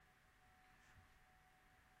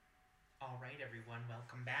right, everyone,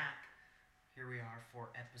 welcome back. Here we are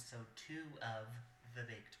for episode 2 of The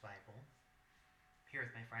Baked Bible. Here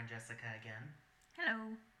with my friend Jessica again.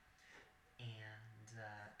 Hello. And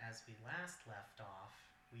as we last left off,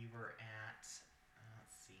 we were at,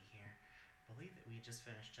 let's see here, I believe that we had just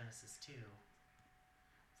finished Genesis 2. So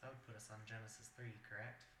that would put us on Genesis 3,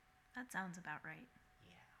 correct? That sounds about right.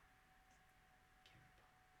 Yeah.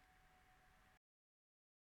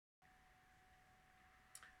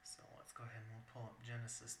 So let's go ahead and we'll pull up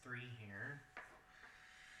Genesis 3 here.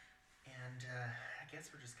 And I guess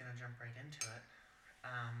we're just going to jump right into it.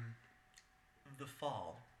 The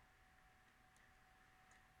fall.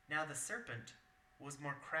 Now the serpent was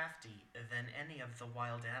more crafty than any of the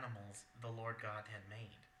wild animals the Lord God had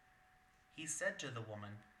made. He said to the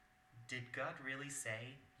woman, "Did God really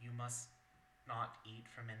say you must not eat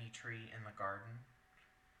from any tree in the garden?"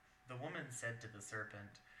 The woman said to the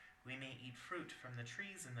serpent, "We may eat fruit from the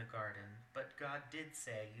trees in the garden, but God did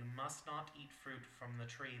say, 'You must not eat fruit from the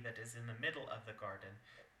tree that is in the middle of the garden,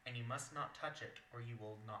 and you must not touch it, or you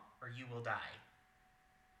will die.'"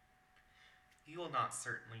 "You will not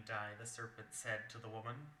certainly die," the serpent said to the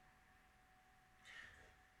woman.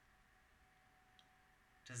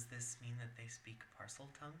 Does this mean that they speak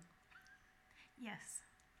Parseltongue? Yes.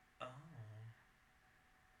 Oh.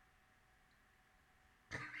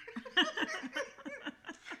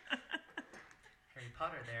 Harry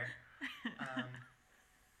Potter there.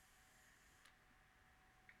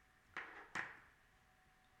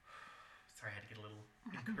 Sorry, I had to get a little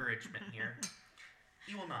encouragement here.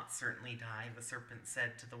 "You will not certainly die," the serpent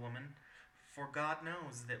said to the woman, "for God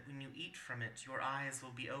knows that when you eat from it, your eyes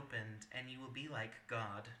will be opened, and you will be like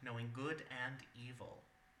God, knowing good and evil."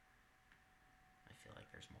 I feel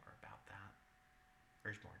like there's more about that.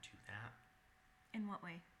 There's more to that. In what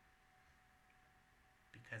way?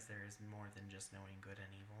 Because there is more than just knowing good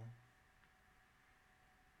and evil.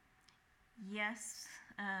 Yes.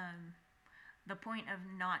 The point of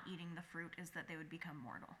not eating the fruit is that they would become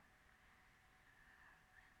mortal.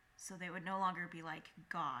 So they would no longer be like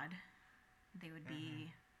God. They would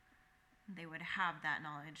be... They would have that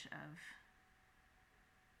knowledge of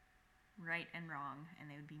right and wrong, and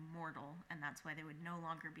they would be mortal, and that's why they would no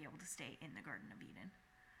longer be able to stay in the Garden of Eden.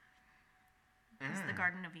 Because the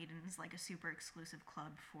Garden of Eden is like a super exclusive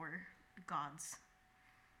club for gods.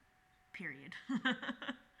 Period.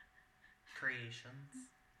 Creations.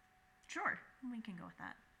 Sure, we can go with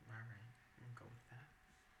that. Alright, we'll go with that.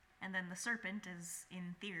 And then the serpent is,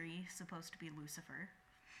 in theory, supposed to be Lucifer.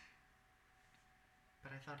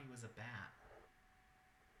 But I thought he was a bat.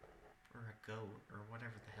 Or a goat, or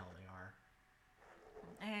whatever the hell they are.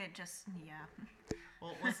 Yeah.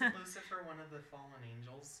 Well, wasn't Lucifer one of the fallen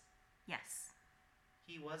angels? Yes.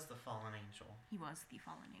 He was the fallen angel. He was the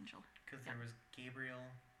fallen angel. Because there was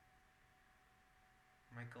Gabriel,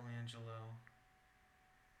 Michelangelo.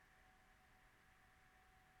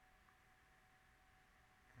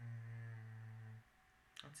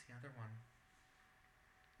 What's the other one?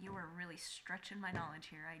 You were really stretching my knowledge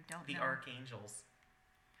here. I don't know. The archangels.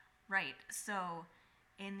 Right. So,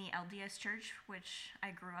 in the LDS church, which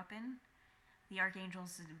I grew up in, the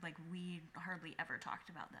archangels, like, we hardly ever talked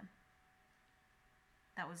about them.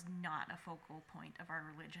 That was not a focal point of our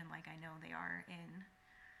religion like I know they are in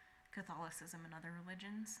Catholicism and other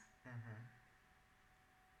religions.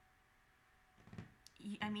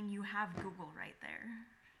 I mean, you have Google right there.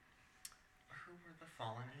 Who were the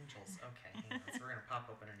fallen angels? Okay, hang on. So we're going to pop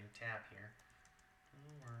open a new tab here. Who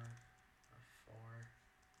were the four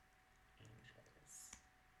angels?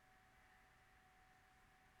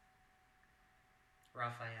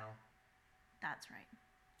 Raphael. That's right.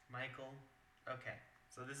 Michael. Okay,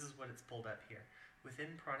 so this is what it's pulled up here.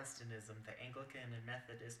 Within Protestantism, the Anglican and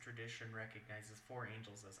Methodist tradition recognizes four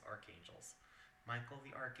angels as archangels: Michael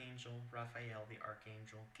the Archangel, Raphael the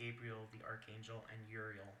Archangel, Gabriel the Archangel, and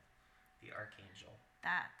Uriel the Archangel.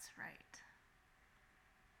 That's right.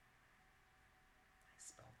 I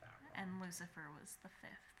spelled that wrong. And Lucifer was the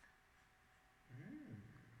fifth.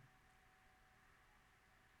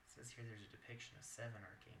 It says here there's a depiction of 7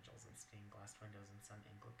 archangels in stained glass windows in some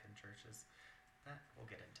Anglican churches. We'll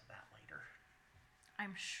get into that later.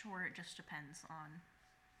 I'm sure it just depends on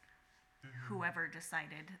whoever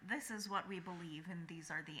decided this is what we believe and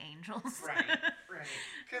these are the angels. Right.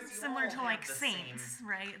 Similar to like saints,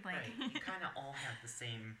 right? Like right. You kind of all have the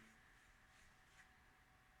same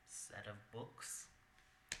set of books.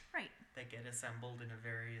 Right. That get assembled in a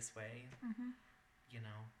various way. You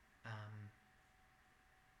know,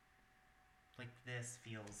 like this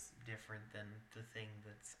feels different than the thing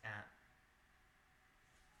that's at,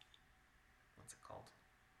 what's it called?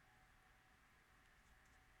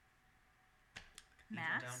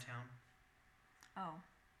 Mass? downtown. Oh.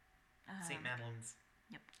 St. Madeline's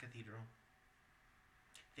Yep. Cathedral.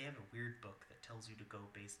 They have a weird book that tells you to go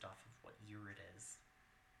based off of what year it is.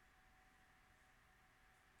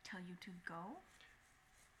 Tell you to go?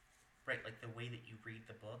 Right, like the way that you read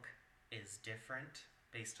the book is different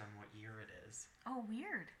based on what year it is. Oh,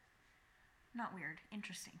 weird. Not weird.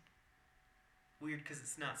 Interesting. Weird because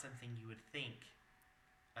it's not something you would think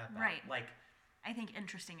about. Right. Like, I think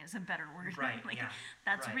interesting is a better word. right, like, yeah.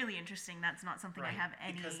 That's right. really interesting. That's not something I have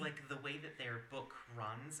any... Because, like, the way that their book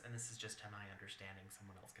runs, and this is just to my understanding,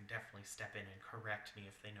 someone else can definitely step in and correct me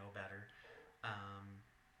if they know better.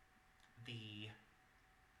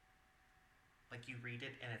 Like, you read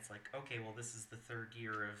it, and it's like, okay, well, this is the third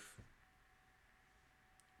year of...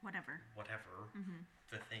 Whatever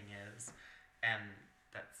the thing is. And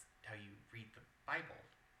that's how you read the Bible.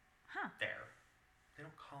 Huh. There. They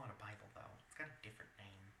don't call it a Bible, though. It's got a different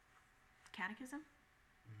name. Catechism?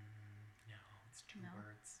 No, it's 2 No.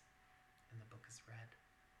 words. And the book is red.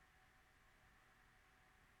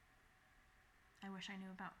 I wish I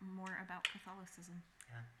knew more about Catholicism.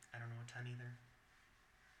 Yeah, I don't know a ton either.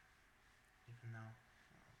 Even though,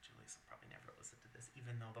 well, Julius will probably never listen to this,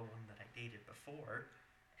 even though the one that I dated before,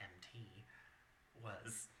 MT,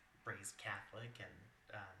 was raised Catholic, and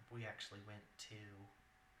we actually went to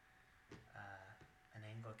an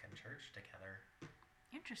Anglican church together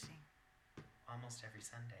Interesting. almost every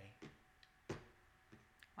Sunday.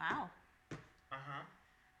 Wow. Uh-huh.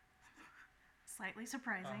 Slightly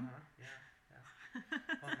surprising. Yeah.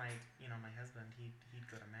 Well, my husband, he'd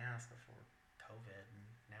go to Mass before COVID, and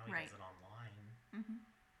now he Right. does it online.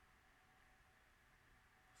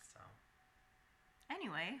 So,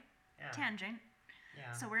 Anyway, yeah. tangent.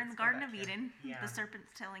 Yeah. So we're in the let's go Garden back of here. Eden. Yeah. The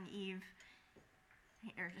serpent's telling Eve,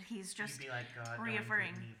 he's just You'd be like, God, reaffirming,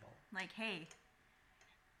 knowing good and evil. like, hey,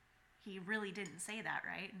 he really didn't say that,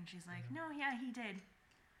 right? And she's like, no, yeah, he did.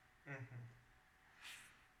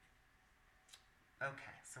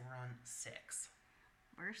 Okay, so we're on 6.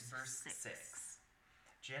 Verse 6.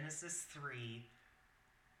 Genesis 3.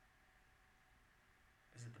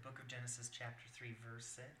 Is it the book of Genesis, chapter 3, verse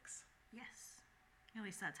 6? Yes. At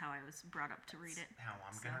least that's how I was brought up to read it. That's how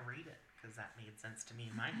I'm So. going to read it, because that made sense to me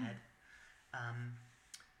in my head.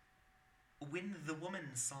 When the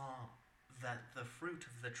woman saw that the fruit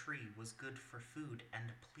of the tree was good for food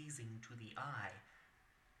and pleasing to the eye,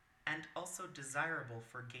 and also desirable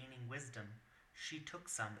for gaining wisdom, she took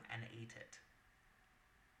some and ate it.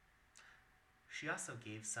 She also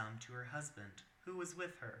gave some to her husband, who was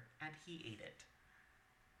with her, and he ate it.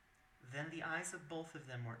 Then the eyes of both of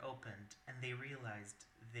them were opened, and they realized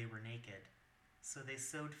they were naked. So they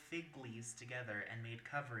sewed fig leaves together and made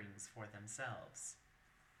coverings for themselves.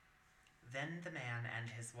 Then the man and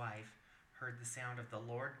his wife heard the sound of the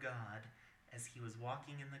Lord God as he was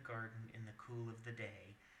walking in the garden in the cool of the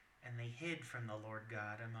day, and they hid from the Lord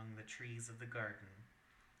God among the trees of the garden.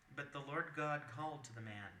 But the Lord God called to the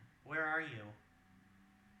man, "Where are you?"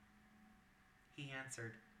 He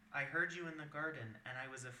answered, "I heard you in the garden, and I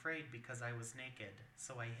was afraid because I was naked,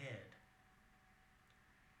 so I hid."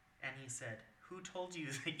 And he said, "Who told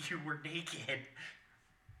you that you were naked?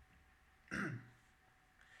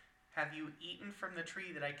 Have you eaten from the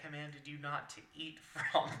tree that I commanded you not to eat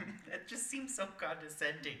from?" That just seems so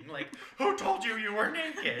condescending. Like, who told you you were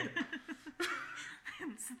naked?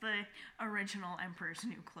 It's the original Emperor's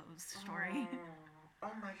New Clothes story.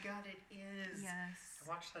 Oh my god, it is. Yes. I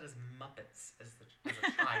watched that as Muppets as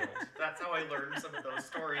a child. That's how I learned some of those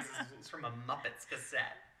stories. It was from a Muppets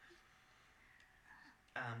cassette.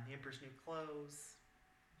 The Emperor's New Clothes.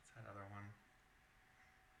 What's that other one?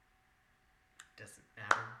 Doesn't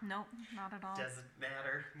matter. Nope, not at all. Doesn't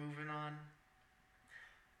matter. Moving on.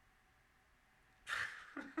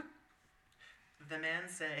 The man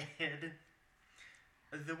said,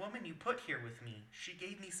 "The woman you put here with me, she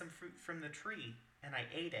gave me some fruit from the tree, and I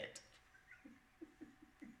ate it."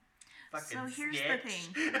 So here's snitch. the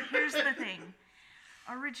thing. Here's the thing.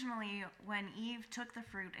 Originally, when Eve took the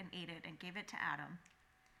fruit and ate it and gave it to Adam,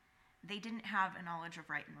 they didn't have a knowledge of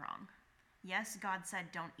right and wrong. Yes, God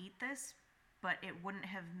said, don't eat this, but it wouldn't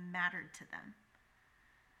have mattered to them.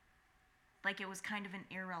 Like, it was kind of an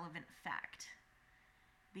irrelevant fact.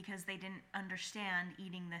 Because they didn't understand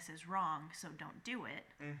eating this is wrong, so don't do it.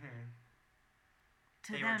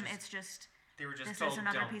 To They were them, just- it's just, They were just this told, is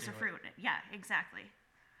another "Don't piece do of it." fruit. Yeah, exactly.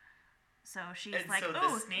 So she's And like, so the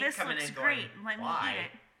 "Oh, snake this coming looks in going, great. Let me "Why?" eat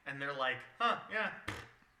it." And they're like, "Huh, yeah."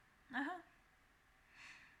 Uh-huh.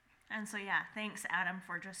 And so, yeah, thanks, Adam,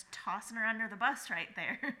 for just tossing her under the bus right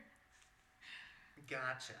there.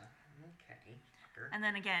 Gotcha. Okay. And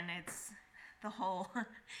then again, it's the whole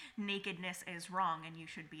nakedness is wrong and you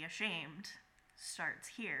should be ashamed starts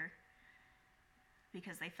here,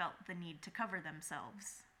 because they felt the need to cover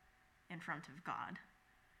themselves in front of God.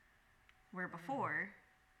 Where before,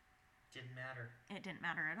 Didn't matter. it didn't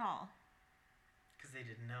matter at all. Because they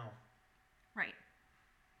didn't know. Right.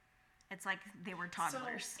 It's like they were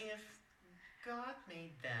toddlers. So if God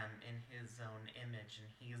made them in his own image and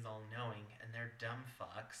he's all knowing and they're dumb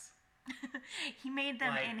fucks. He made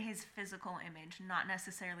them Like- in his physical image, not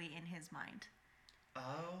necessarily in his mind.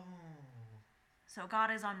 Oh. So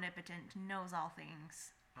God is omnipotent, knows all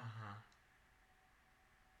things, Uh-huh.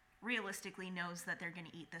 realistically knows that they're going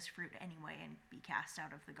to eat this fruit anyway and be cast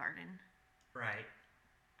out of the garden. Right.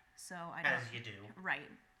 So I don't... As you do. Right.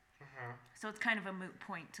 Uh-huh. So it's kind of a moot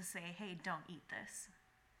point to say, hey, don't eat this.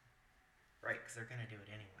 Right, because they're going to do it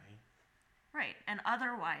anyway. Right. And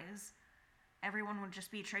otherwise, everyone would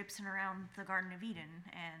just be traipsing around the Garden of Eden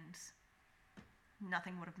and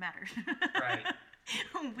nothing would have mattered. Right.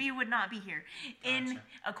 We would not be here, Gotcha.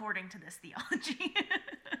 according to this theology.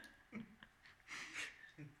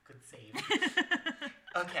 Good save.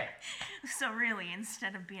 Okay. So really,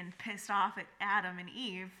 instead of being pissed off at Adam and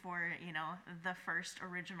Eve for, the first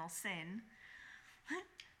original sin,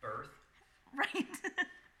 Birth. right?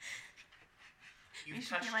 You You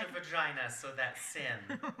should be touched like- a vagina, so that's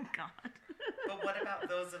sin. Oh God. But what about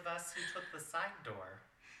those of us who took the side door?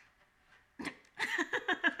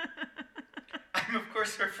 I'm of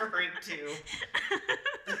course referring to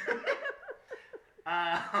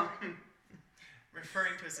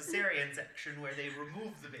referring to a cesarean section where they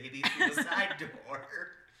remove the baby through the side door.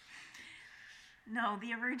 No,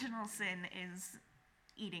 the original sin is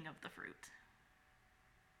eating of the fruit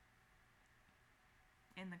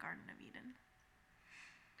in the Garden of Eden.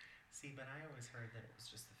 See, but I always heard that it was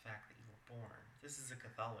just the fact that you were born. This is a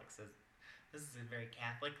Catholic, so this is a very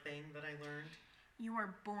Catholic thing that I learned. You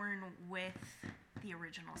are born with the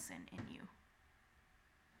original sin in you.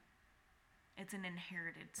 It's an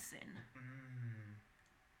inherited sin.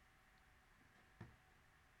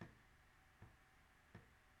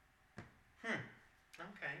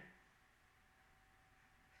 Okay.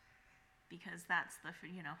 Because that's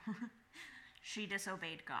she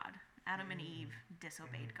disobeyed God. Adam and Eve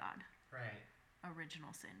disobeyed God. Right.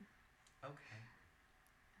 Original sin. Okay.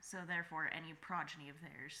 So therefore, any progeny of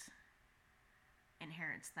theirs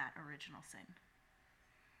inherits that original sin.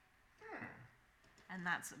 And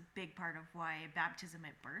that's a big part of why baptism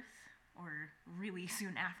at birth, or really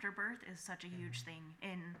soon after birth, is such a huge thing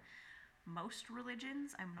in most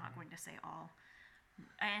religions. I'm not going to say all.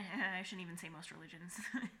 I shouldn't even say most religions.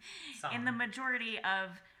 In the Some. majority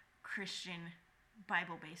of Christian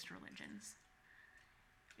Bible-based religions.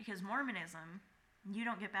 Because Mormonism, you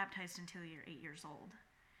don't get baptized until you're 8 years old.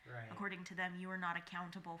 Right. According to them, you are not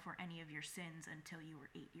accountable for any of your sins until you were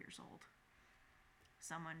 8 years old.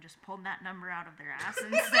 Someone just pulled that number out of their ass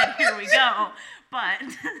and said, here we go. But,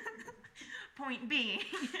 point being,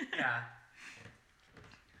 Yeah.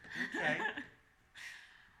 Okay.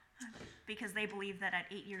 because they believe that at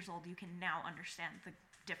 8 years old you can now understand the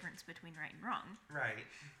difference between right and wrong, Right.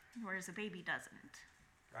 whereas a baby doesn't.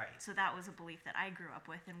 Right. So that was a belief that I grew up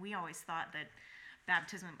with, and we always thought that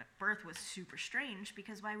baptism at birth was super strange,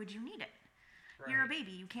 because why would you need it? Right. You're a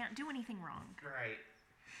baby, you can't do anything wrong. Right.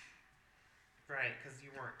 Right, because you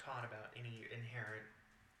weren't taught about any inherent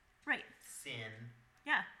Right, sin.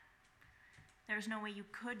 yeah. There's no way you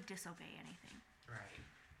could disobey anything. Right.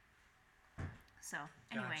 So,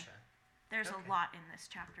 anyway, Gotcha. there's Okay. a lot in this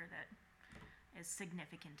chapter that is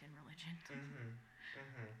significant in religion.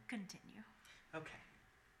 Continue. Okay.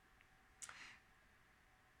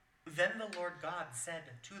 Then the Lord God said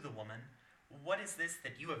to the woman, "What is this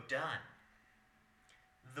that you have done?"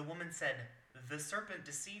 The woman said, "The serpent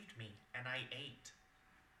deceived me, and I ate."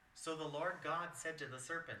 So the Lord God said to the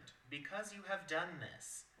serpent, "Because you have done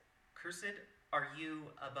this, cursed are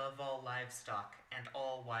you above all livestock and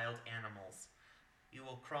all wild animals. You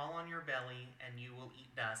will crawl on your belly, and you will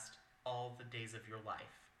eat dust all the days of your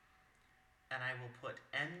life. And I will put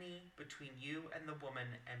enmity between you and the woman,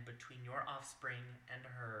 and between your offspring and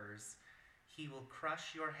hers. He will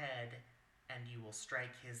crush your head, and you will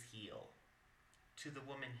strike his heel." To the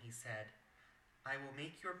woman he said, "I will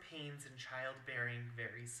make your pains in childbearing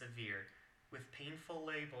very severe. With painful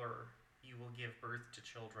labor you will give birth to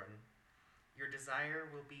children. Your desire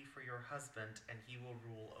will be for your husband, and he will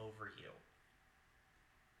rule over you."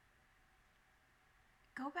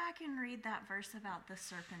 Go back and read that verse about the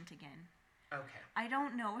serpent again. Okay. I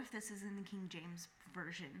don't know if this is in the King James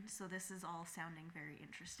Version, so this is all sounding very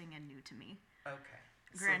interesting and new to me. Okay.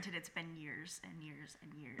 Granted, it's been years and years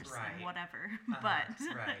and years Right. and whatever, Uh-huh,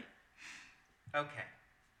 but right. Okay.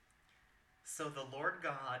 So the Lord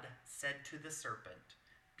God said to the serpent,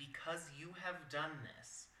 "Because you have done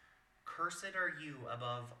this, cursed are you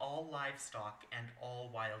above all livestock and all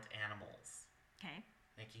wild animals," Okay.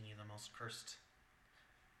 making you the most cursed.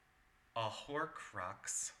 A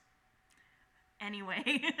Horcrux. Anyway.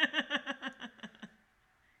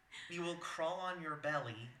 You will crawl on your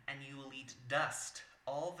belly, and you will eat dust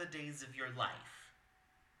all the days of your life.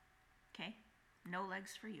 Okay. No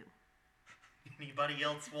legs for you. Anybody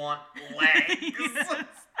else want legs? Yes,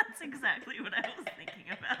 that's exactly what I was thinking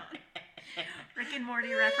about. Rick and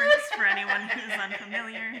Morty reference for anyone who's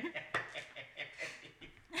unfamiliar.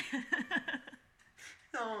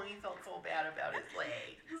 Oh, he felt so bad about his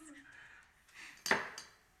legs.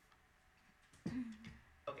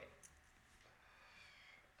 Okay.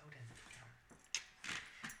 Odin.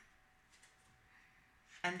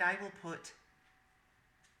 And I will put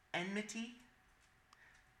enmity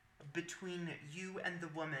between you and the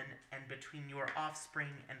woman, and between your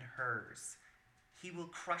offspring and hers. He will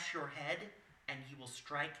crush your head, and you will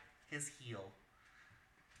strike his heel.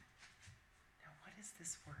 Now, what is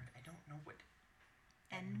this word? I don't know what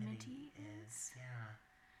Enmity is. Yeah.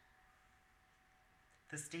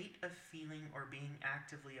 The state of feeling or being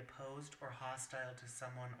actively opposed or hostile to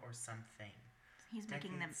someone or something. He's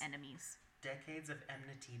making them enemies. Decades of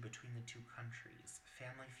enmity between the two countries.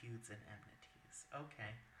 Family feuds and enmities.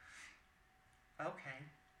 Okay. Okay.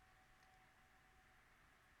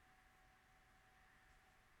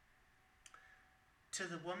 To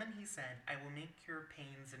the woman he said, "I will make your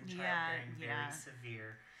pains in childbearing very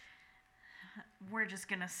severe." We're just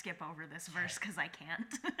gonna skip over this verse because I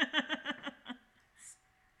can't.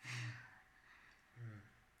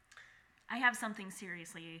 I have something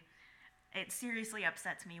seriously. It seriously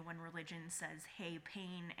upsets me when religion says, hey,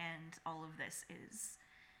 pain and all of this is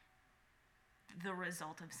the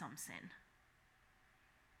result of some sin,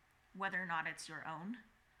 whether or not it's your own.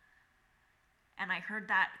 And I heard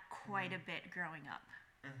that quite a bit growing up.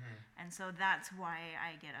 And so that's why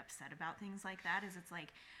I get upset about things like that, is it's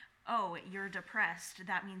like, oh, you're depressed,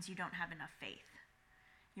 that means you don't have enough faith.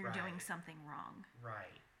 You're doing something wrong.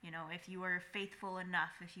 Right. You know, if you were faithful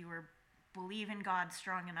enough, if you were believe in God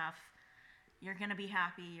strong enough, you're going to be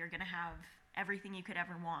happy, you're going to have everything you could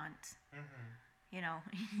ever want. You know,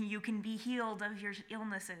 you can be healed of your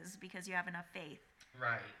illnesses because you have enough faith.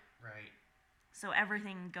 Right, right. So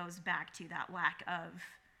everything goes back to that lack of,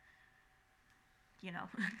 you know,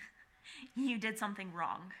 you did something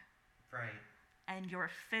wrong. Right. And your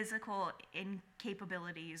physical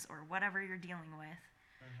incapabilities or whatever you're dealing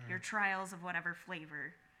with, your trials of whatever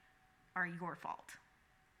flavor, are your fault.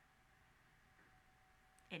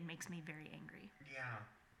 It makes me very angry. Yeah.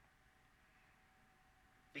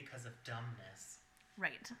 Because of dumbness.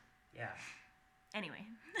 Right. Yeah. Anyway.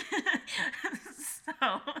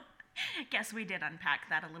 So, guess we did unpack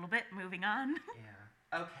that a little bit. Moving on.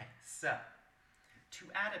 Yeah. Okay, so, to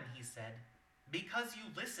Adam he said, "Because you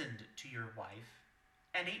listened to your wife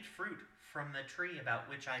and ate fruit from the tree about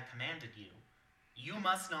which I commanded you, you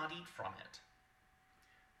must not eat from it.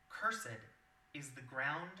 Cursed is the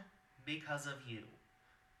ground because of you.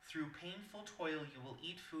 Through painful toil you will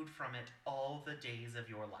eat food from it all the days of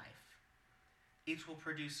your life. It will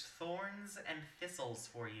produce thorns and thistles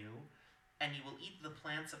for you, and you will eat the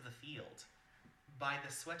plants of the field. By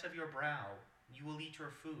the sweat of your brow you will eat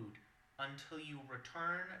your food, until you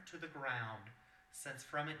return to the ground, since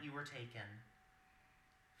from it you were taken.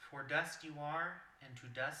 For dust you are, and to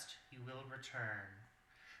dust you will return."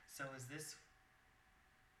 So is this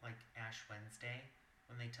like Ash Wednesday,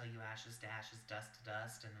 when they tell you ashes to ashes, dust to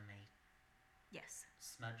dust, and then they Yes.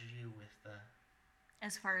 smudge you with the...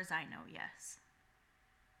 As far as I know, yes.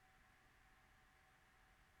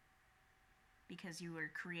 Because you were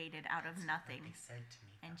created out of nothing, What they said to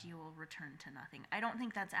me, and though. you will return to nothing. I don't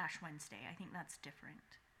think that's Ash Wednesday. I think that's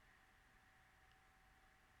different.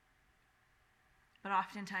 But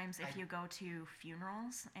oftentimes, if you go to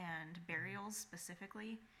funerals and burials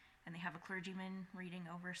specifically, and they have a clergyman reading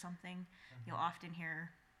over something, you'll often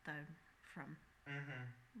hear the from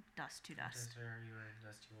dust to dust. Dust you are,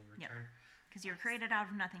 dust you will return. Because you're created out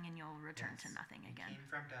of nothing and you'll return to nothing You again. came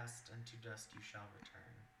from dust, and to dust you shall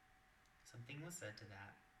return. Something was said to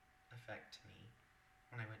that effect to me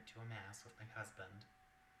when I went to a mass with my husband,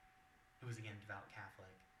 who was again devout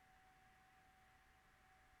Catholic.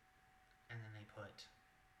 And then they put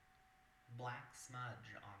black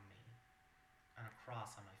smudge on me and a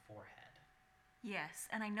cross on my forehead. Yes,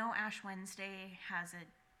 and I know Ash Wednesday has a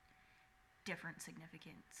different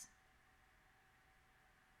significance.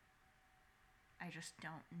 I just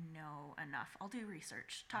don't know enough. I'll do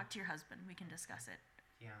research. Talk to your husband. We can discuss it.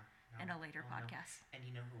 Yeah. in a later No. podcast. And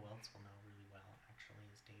you know who else will know really well, actually,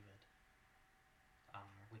 is David.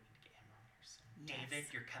 We need to get him on here soon. Yes.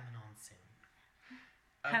 David, you're coming on soon.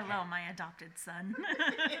 Hello, my adopted son.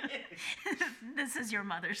 This is your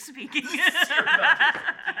mother speaking. This is your mother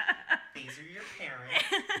speaking. These are your parents.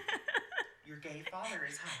 Your gay father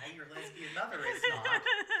is high. Your lesbian mother is not.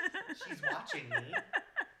 She's watching me.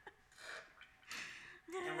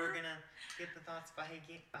 And we're going to get the thoughts of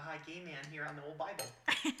a high gay man here on the old Bible.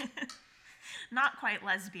 Not quite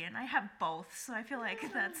lesbian. I have both, so I feel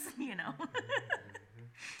like that's,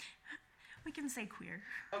 we can say queer.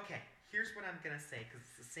 Okay, here's what I'm going to say, because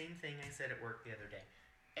it's the same thing I said at work the other day.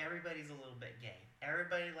 Everybody's a little bit gay.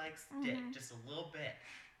 Everybody likes dick, just a little bit.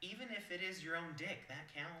 Even if it is your own dick, that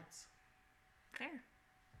counts. Fair.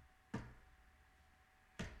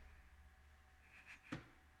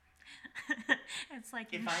 It's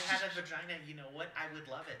like if I had a vagina, you know what? I would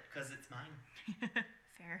love it because it's mine.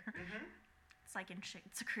 Fair. It's like in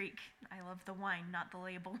Schitt's Creek. I love the wine, not the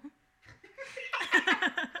label.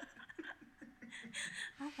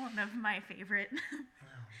 One of my favorite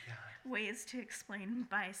ways to explain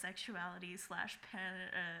bisexuality /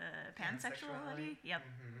 pansexuality. Yep.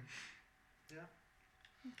 Yeah.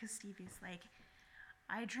 Because Stevie's like,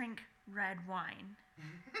 I drink red wine.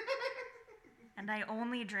 And I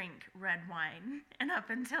only drink red wine. And up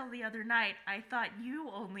until the other night, I thought you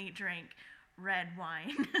only drank red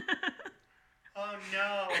wine. Oh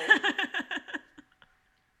no!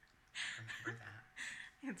 Remember that.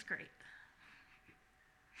 It's great.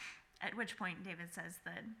 At which point David says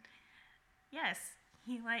that, yes,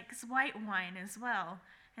 he likes white wine as well,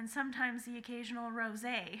 and sometimes the occasional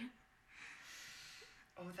rosé.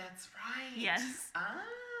 Oh, that's right. Yes. Ah.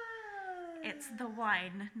 It's the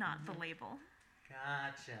wine, not the label.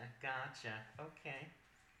 Gotcha. Okay.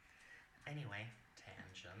 Anyway,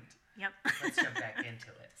 tangent. Yep. Let's jump back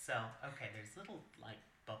into it. So, okay, there's little,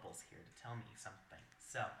 bubbles here to tell me something.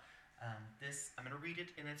 So, this, I'm going to read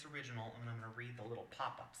it in its original, and I'm going to read the little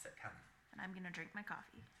pop-ups that come. And I'm going to drink my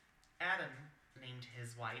coffee. Adam named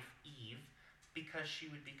his wife Eve because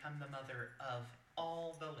she would become the mother of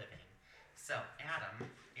all the living. So,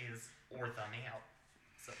 Adam is, or the male.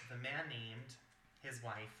 So, the man named his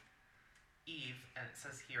wife Eve, and it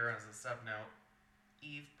says here as a subnote,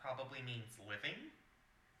 Eve probably means living.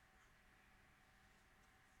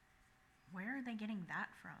 Where are they getting that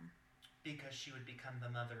from? Because she would become the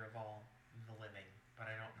mother of all the living, but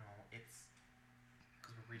I don't know. It's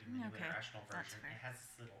because we're reading the New International Version. It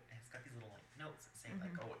it's got these little notes that say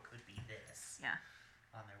oh, it could be this. Yeah.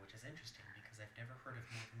 On there, which is interesting because I've never heard of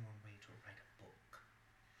more than one way to write a book.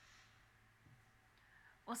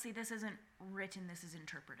 Well, see, this isn't written. This is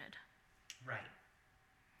interpreted. Right.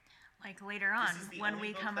 Like later on, when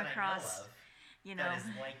we come across, that is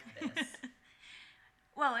like this.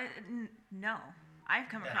 Well, no. I've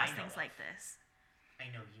come across things like this. I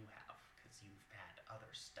know you have, because you've had other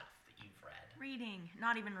stuff that you've read. Reading,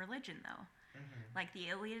 not even religion, though. Like the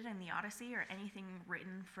Iliad and the Odyssey, or anything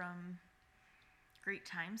written from Greek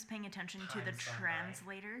times, paying attention to the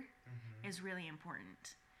translator is really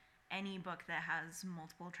important. Any book that has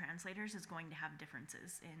multiple translators is going to have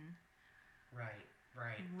differences in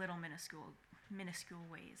little minuscule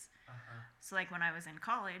ways. So like when I was in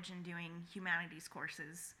college and doing humanities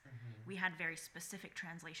courses, we had very specific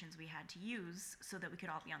translations we had to use so that we could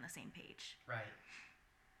all be on the same page. Right.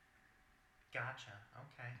 Gotcha.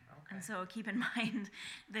 Okay. And so keep in mind,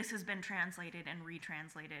 this has been translated and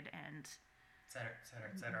retranslated and et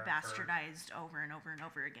cetera, bastardized over and over and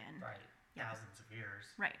over again. Right. Yeah. Thousands of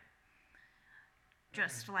years. Right.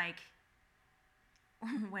 Just like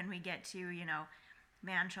when we get to,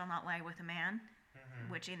 man shall not lie with a man,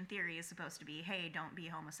 which in theory is supposed to be, hey, don't be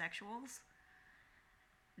homosexuals.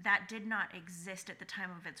 That did not exist at the time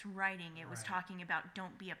of its writing. It was talking about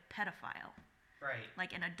don't be a pedophile. Right.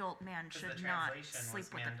 Like an adult man should not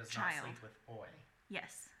sleep with a child. Not sleep with boy.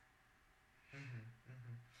 Yes.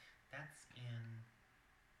 That's in.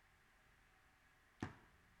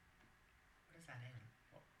 What is that in?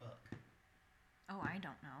 What book? Oh, I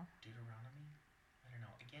don't know. Deuteronomy? I don't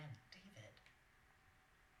know. Again, David.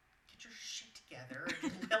 Get your shit together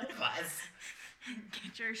and help us.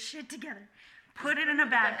 Get your shit together. Put it in a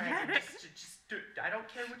backpack. Just do, I don't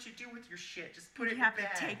care what you do with your shit. Just put it in a bag. You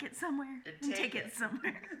have to take it somewhere. Take it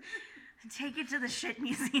somewhere. Take it to the shit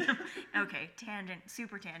museum. Okay, tangent,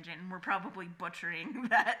 super tangent. And we're probably butchering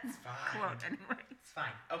that quote anyway. It's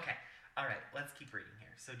fine. Okay. All right, let's keep reading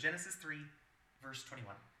here. So Genesis 3, verse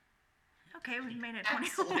 21. Okay, we've made it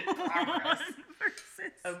 21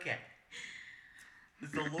 verses. Okay.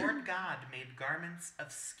 The Lord God made garments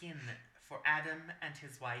of skin for Adam and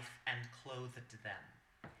his wife and clothed them.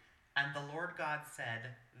 And the Lord God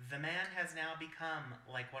said, "The man has now become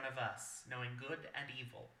like one of us, knowing good and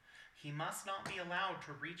evil. He must not be allowed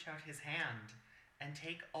to reach out his hand and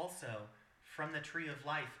take also from the tree of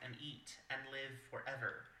life and eat and live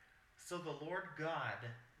forever." So the Lord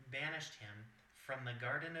God banished him from the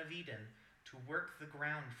Garden of Eden to work the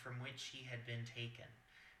ground from which he had been taken.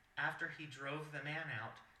 After he drove the man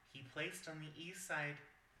out, he placed on the east side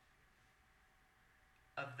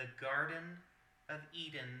of the Garden of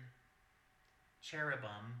Eden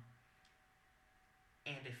cherubim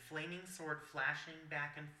and a flaming sword flashing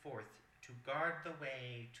back and forth to guard the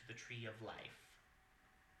way to the tree of life.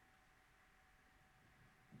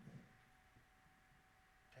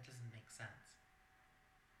 That doesn't make sense.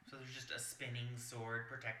 So there's just a spinning sword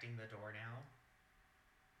protecting the door now?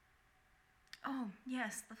 Oh,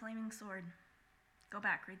 yes, the flaming sword. Go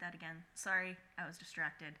back, read that again. Sorry, I was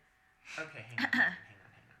distracted. Okay, hang on.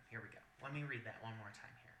 Here we go. Let me read that one more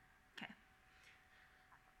time here. Okay.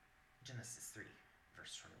 Genesis 3,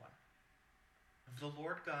 verse 21. The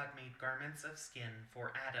Lord God made garments of skin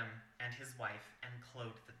for Adam and his wife and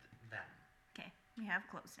clothed them. Okay, we have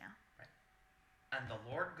clothes now. Right. And the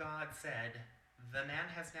Lord God said, "The man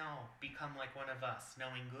has now become like one of us,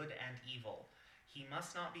 knowing good and evil. He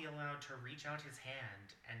must not be allowed to reach out his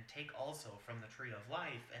hand and take also from the tree of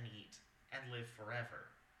life and eat and live forever."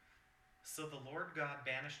 So the Lord God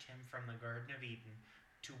banished him from the Garden of Eden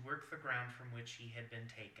to work the ground from which he had been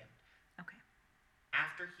taken. Okay.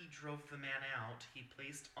 After he drove the man out, he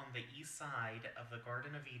placed on the east side of the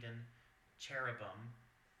Garden of Eden cherubim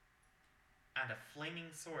and a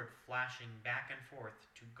flaming sword flashing back and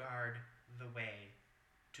forth to guard the way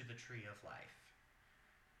to the tree of life.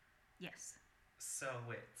 Yes. So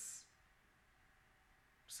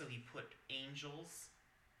he put angels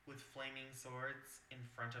with flaming swords in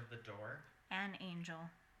front of the door. An angel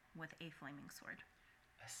with a flaming sword.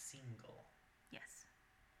 A single. Yes.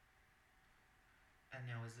 And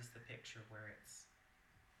now is this the picture where it's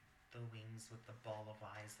the wings with the ball of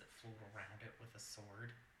eyes that float around it with a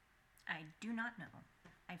sword? I do not know.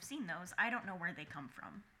 I've seen those. I don't know where they come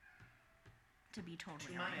from, to be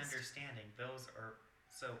totally honest. To my understanding, those are...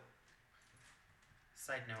 So,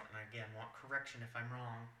 side note, and again, want correction if I'm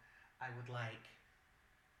wrong. I would like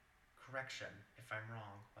correction if I'm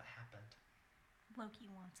wrong. What happened? Loki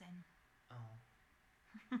wants in. Oh.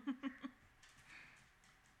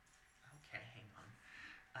 Okay, hang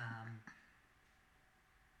on.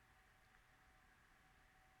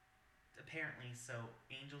 Apparently, so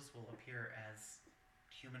angels will appear as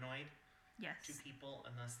humanoid Yes. to people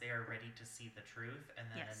unless they are ready to see the truth, and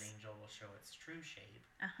then Yes. an angel will show its true shape.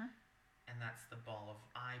 Uh-huh. And that's the ball of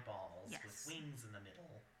eyeballs Yes. with wings in the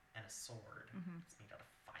middle and a sword. Mhm. It's made out of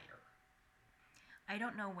fire. I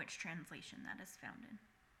don't know which translation that is found in.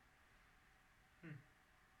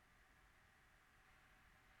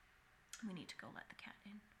 We need to go let the cat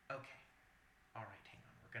in. Okay. All right, hang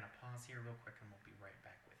on. We're going to pause here real quick and we'll be right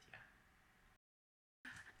back with you.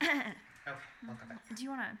 Okay, welcome back. Do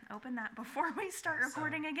you want to open that before we start So,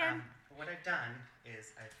 recording again? What I've done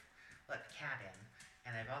is I've let the cat in,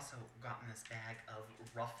 and I've also gotten this bag of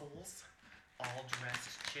Ruffles all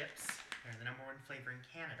dressed chips. They're the #1 flavor in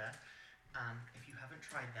Canada. If you haven't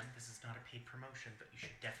tried them, this is not a paid promotion, but you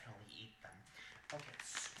should definitely eat them. Okay.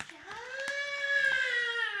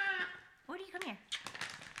 Woody, come here.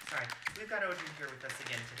 Sorry, we've got Odin here with us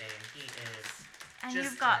again today, and he is And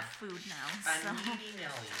just you've got a food now, a so... needy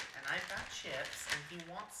Nelly, and I've got chips, and he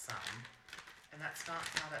wants some, and that's not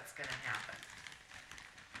how that's gonna happen.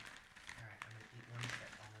 All right, I'm gonna eat one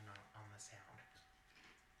chip on the sound.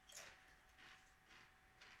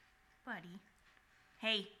 Buddy.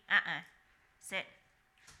 Hey, sit.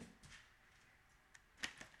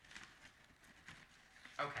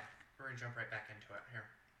 Okay, we're gonna jump right back into it. Here,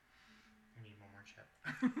 I need one more chip.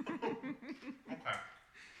 Okay.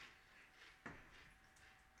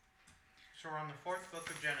 So we're on the 4th book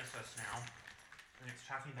of Genesis now, and it's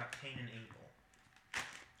talking about Cain and Abel,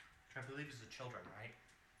 which I believe is the children, right?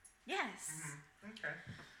 Yes. Okay.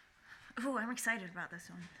 Ooh, I'm excited about this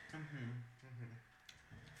one.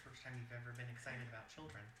 First time you've ever been excited about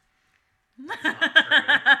children. That's not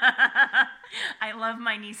true. I love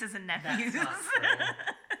my nieces and nephews. That's not true.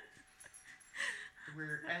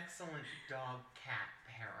 We're excellent dog-cat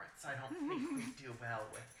parents. I don't think we do well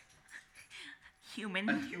with Human.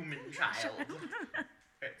 a human child.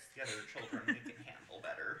 It's the other children we can handle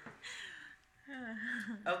better.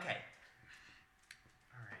 Okay.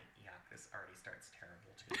 Alright, yeah, this already starts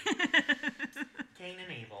terrible too. Cain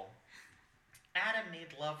and Abel. Adam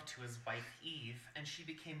made love to his wife Eve, and she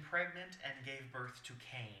became pregnant and gave birth to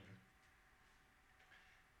Cain.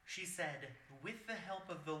 She said, "With the help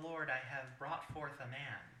of the Lord I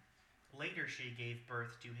later she gave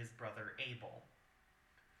birth to his brother Abel.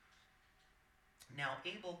 Now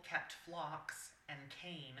Abel kept flocks, and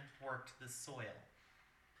Cain worked the soil.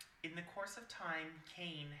 In the course of time,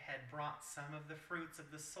 Cain had brought some of the fruits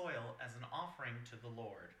of the soil as an offering to the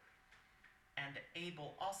Lord. And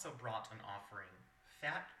Abel also brought an offering,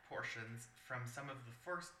 fat portions from some of the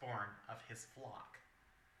firstborn of his flock.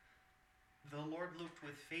 The Lord looked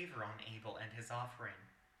with favor on Abel and his offering,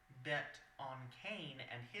 but on Cain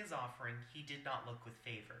and his offering he did not look with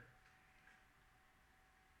favor.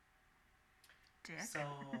 Dick. So,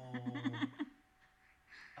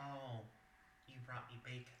 oh, you brought me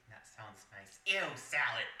bacon. That sounds nice. Ew,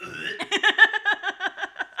 salad.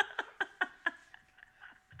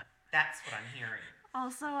 That's what I'm hearing.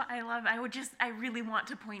 Also, I really want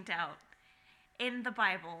to point out, in the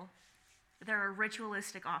Bible, there are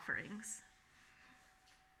ritualistic offerings.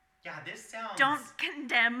 Yeah, this sounds... Don't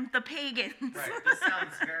condemn the pagans. Right, this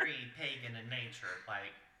sounds very pagan in nature,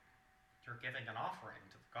 like you're giving an offering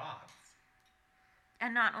to the gods.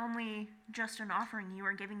 And not only just an offering, you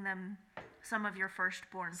are giving them some of your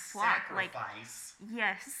firstborn flock. Sacrifice.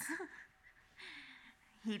 Yes.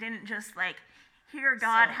 He didn't just here,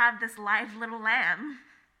 God, have this live little lamb.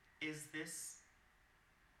 Is this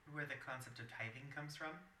where the concept of tithing comes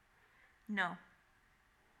from? No.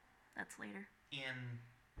 That's later. In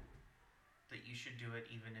that you should do it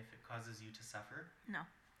even if it causes you to suffer? No,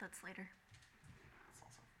 that's later. That's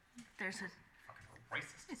also There's a fucking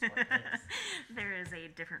racist is what it is. There is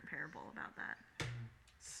a different parable about that.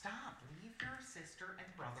 Stop! Leave your sister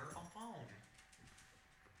and brother alone.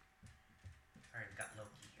 Alright, we've got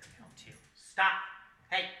Loki here now too. Stop!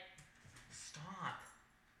 Hey! Stop!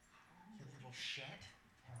 You little shit.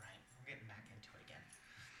 Alright, we're getting back into it again.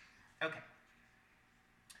 Okay.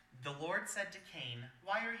 The Lord said to Cain,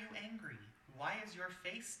 "Why are you angry? Why is your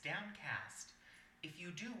face downcast? If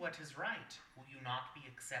you do what is right, will you not be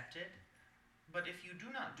accepted? But if you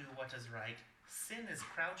do not do what is right, sin is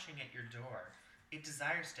crouching at your door. It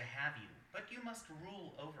desires to have you, but you must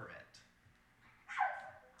rule over it."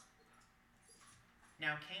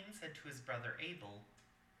 Now Cain said to his brother Abel,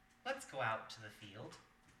 "Let's go out to the field."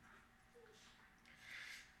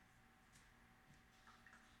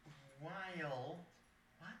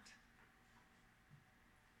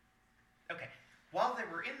 While they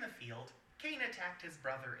were in the field, Cain attacked his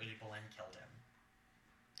brother Abel and killed him.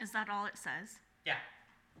 Is that all it says? Yeah.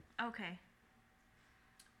 Okay.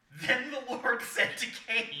 Then the Lord said to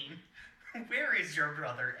Cain, "Where is your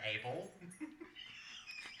brother Abel?"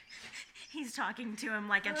 He's talking to him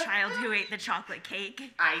like a child who ate the chocolate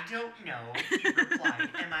cake. "I don't know," he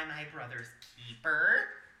replied. "Am I my brother's keeper?"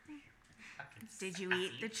 Did you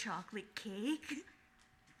eat the chocolate cake?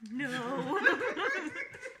 No.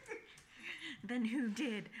 Then who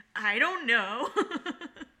did? I don't know.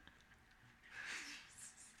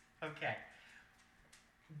 Okay.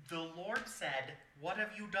 The Lord said, "What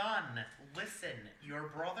have you done? Listen, your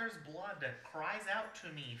brother's blood cries out to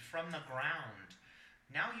me from the ground.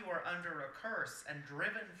 Now you are under a curse and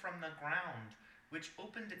driven from the ground, which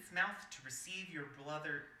opened its mouth to receive your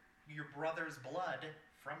brother's blood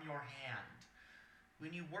from your hand.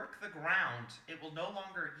 When you work the ground, it will no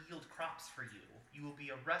longer yield crops for you. You will be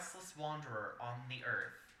a restless wanderer on the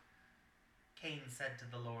earth." Cain said to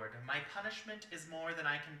the Lord, "My punishment is more than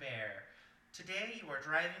I can bear. Today you are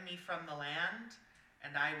driving me from the land,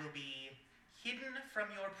 and I will be hidden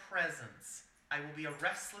from your presence. I will be a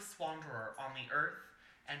restless wanderer on the earth,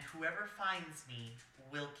 and whoever finds me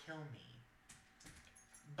will kill me."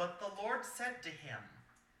 But the Lord said to him,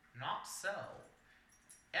 "Not so.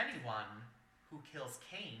 Anyone who kills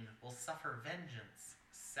Cain will suffer vengeance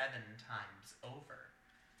 7 times over."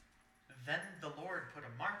 Then the Lord put a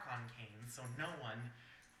mark on Cain, so no one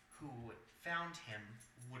who found him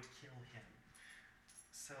would kill him.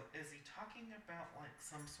 So is he talking about like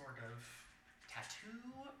some sort of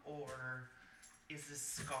tattoo, or is this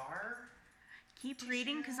scar? Keep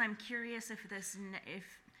reading, because I'm curious if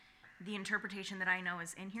if the interpretation that I know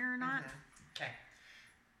is in here or not. Mm-hmm. Okay.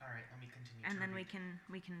 All right. Let me continue. And then read.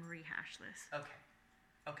 we can rehash this. Okay.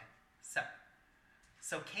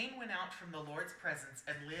 So Cain went out from the Lord's presence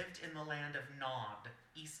and lived in the land of Nod,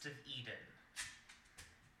 east of Eden.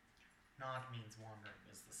 Nod means wandering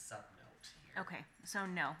is the subnote here. Okay, so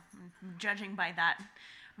no. Judging by that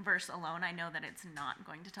verse alone, I know that it's not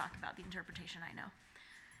going to talk about the interpretation I know.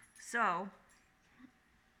 So,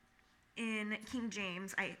 in the King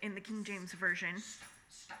James Version,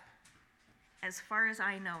 Stop. as far as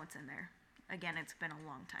I know, it's in there. Again, it's been a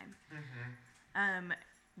long time. Mm-hmm.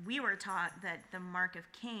 We were taught that the mark of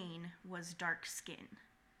Cain was dark skin.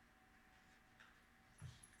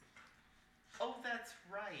 Oh, that's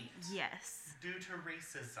right. right. Yes. Due to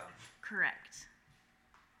racism. Correct.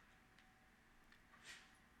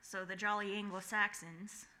 So the jolly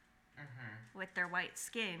Anglo-Saxons, with their white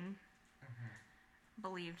skin,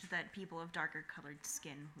 believed that people of darker colored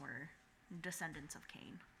skin were descendants of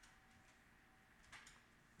Cain.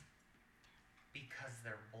 Because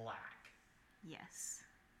they're black. Yes.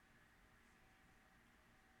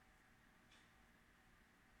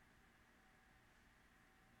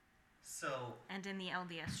 So. And in the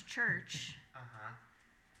LDS Church, Uh-huh.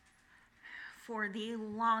 for the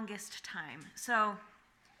longest time. So.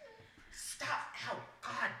 Stop! Ow!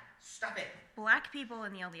 God! Stop it! Black people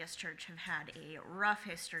in the LDS Church have had a rough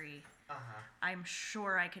history. Uh-huh. I'm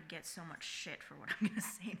sure I could get so much shit for what I'm going to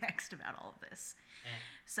say next about all of this. Eh.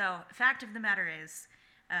 So, fact of the matter is,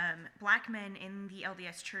 black men in the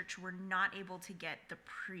LDS Church were not able to get the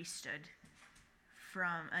priesthood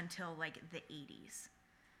until like the 80s,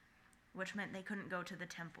 which meant they couldn't go to the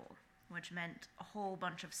temple, which meant a whole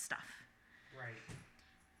bunch of stuff. Right.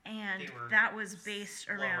 And that was based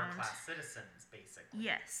around lower class citizens, basically.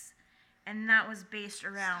 Yes. And that was based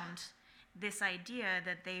around this idea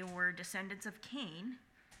that they were descendants of Cain.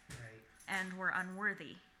 Right. And were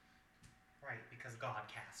unworthy. Right, because God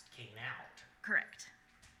cast Cain out. Correct.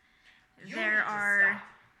 You there need to are stop.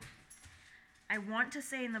 I want to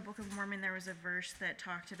say in the Book of Mormon there was a verse that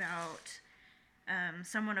talked about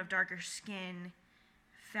someone of darker skin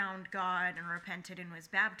found God and repented and was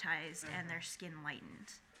baptized, and their skin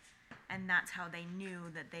lightened. And that's how they knew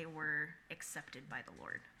that they were accepted by the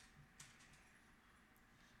Lord.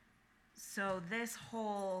 So this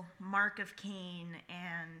whole mark of Cain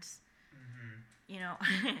and,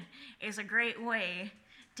 is a great way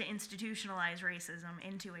to institutionalize racism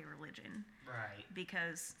into a religion. Right.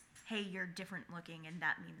 Because, hey, you're different looking, and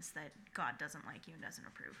that means that God doesn't like you and doesn't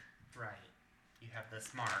approve. Right. You have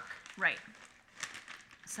this mark. Right.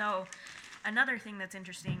 So, another thing that's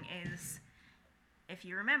interesting is, if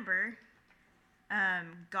you remember,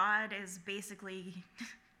 God is basically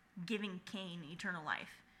giving Cain eternal life.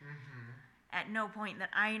 At no point that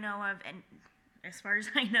I know of, and as far as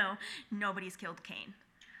I know, nobody's killed Cain.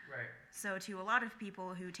 Right. So to a lot of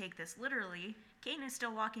people who take this literally, Cain is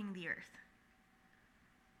still walking the earth.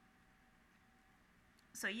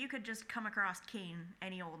 So you could just come across Cain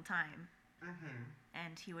any old time,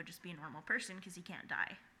 and he would just be a normal person because he can't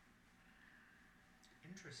die.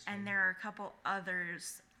 Interesting. And there are a couple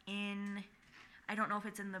others I don't know if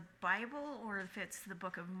it's in the Bible or if it's the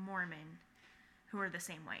Book of Mormon, who are the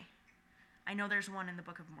same way. I know there's one in the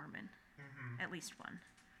Book of Mormon, at least one,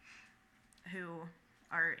 who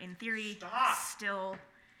are, in theory, still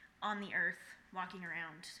on the earth, walking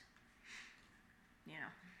around,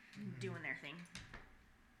 doing their thing.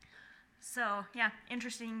 So, yeah,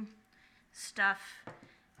 interesting stuff.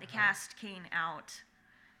 They cast Cain out.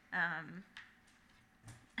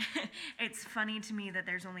 It's funny to me that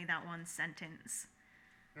there's only that one sentence.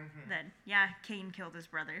 That, yeah, Cain killed his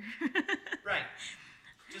brother. Right.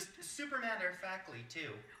 Just super matter-of-factly,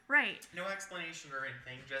 too. Right. No explanation or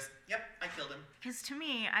anything, just, yep, I killed him. Because to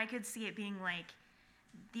me, I could see it being like,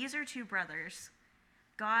 these are two brothers.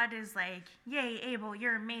 God is like, yay, Abel,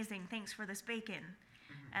 you're amazing, thanks for this bacon.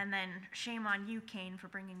 And then, shame on you, Cain, for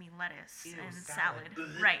bringing me lettuce and salad.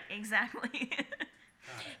 Right, exactly.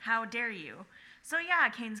 How dare you? So yeah,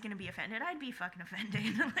 Cain's gonna be offended. I'd be fucking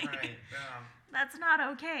offended. Right. That's not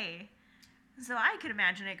okay. So I could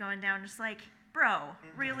imagine it going down just like, bro,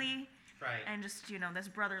 really? Right. And just, this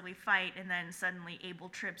brotherly fight, and then suddenly Abel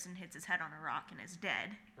trips and hits his head on a rock and is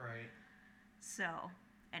dead. Right. So,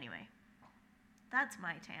 anyway, that's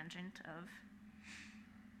my tangent of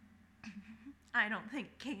I don't think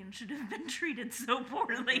Cain should have been treated so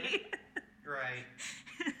poorly. Right.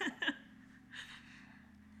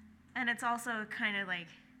 And it's also kind of like,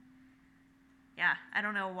 yeah, I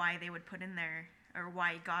don't know why they would put in there, or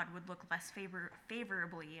why God would look less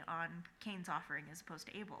favorably on Cain's offering as opposed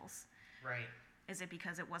to Abel's. Right. Is it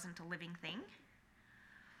because it wasn't a living thing?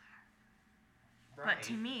 Right. But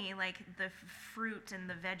to me, like, the fruit and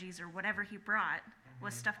the veggies or whatever he brought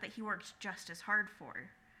was stuff that he worked just as hard for.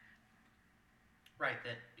 Right,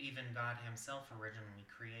 that even God himself originally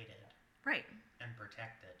created. Right. And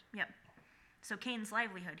protected. Yep. So Cain's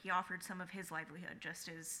livelihood, he offered some of his livelihood just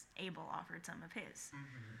as Abel offered some of his.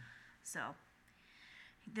 So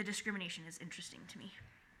the discrimination is interesting to me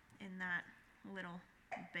in that little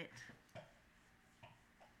bit.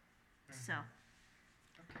 So.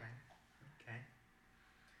 Okay.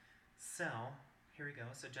 So, here we go.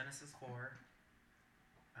 So Genesis 4,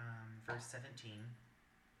 verse 17.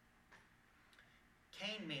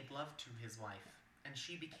 Cain made love to his wife, and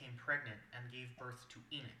she became pregnant and gave birth to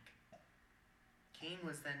Enoch. Cain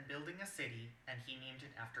was then building a city, and he named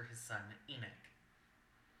it after his son Enoch.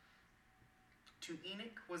 To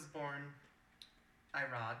Enoch was born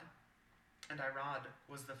Irad, and Irad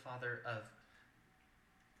was the father of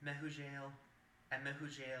Mehujael, and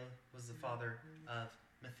Mehujael was the father of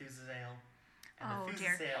Methuselah. And Oh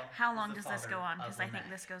dear. Methuselah How was long the does this father go on? of Because I think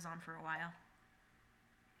Lamech. this goes on for a while.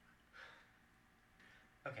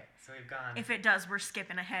 Okay, so we've gone. If it does, we're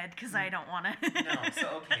skipping ahead because I don't want to. No,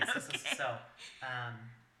 so okay, Okay.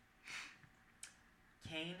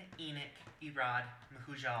 Cain, Enoch, Irad,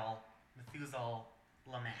 Mehujael, Methuselah,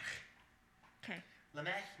 Lamech. Okay.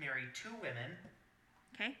 Lamech married 2 women.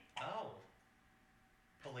 Okay. Oh.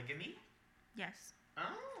 Polygamy? Yes. Oh.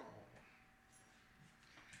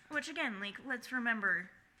 Which again, like, let's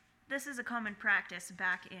remember, this is a common practice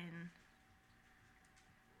back in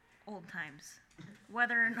old times.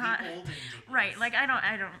 Whether or not The olden days. right, like I don't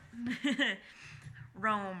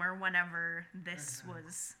Rome or whenever this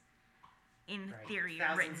was in Right. theory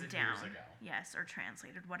Thousands written of down. years ago. Yes, or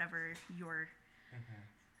translated, whatever your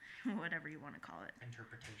whatever you want to call it.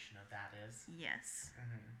 Interpretation of that is. Yes.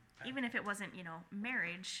 Mm-hmm. Even if it wasn't,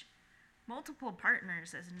 marriage, multiple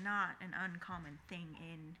partners is not an uncommon thing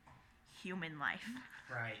in human life,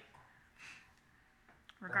 Right.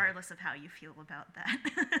 regardless of how you feel about that.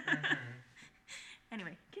 Mm-hmm.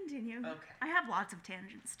 Anyway, continue. Okay. I have lots of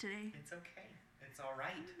tangents today. It's okay. It's all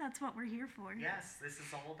right. That's what we're here for. Yes, this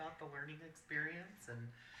is all about the learning experience and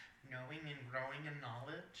knowing and growing in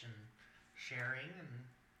knowledge and sharing, and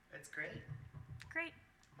it's great. Great.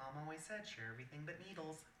 Mom always said, share everything but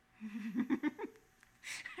needles.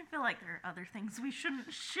 I feel like there are other things we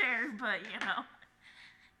shouldn't share, but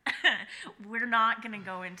we're not going to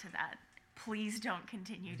go into that. Please don't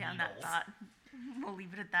continue down that Needles. thought. We'll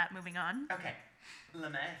leave it at that. Moving on. Okay.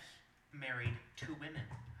 Lamech married 2 women.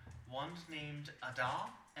 One named Adah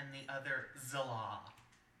and the other Zillah.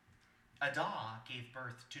 Adah gave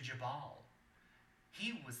birth to Jabal.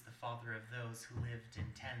 He was the father of those who lived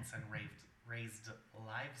in tents and raised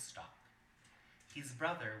livestock. His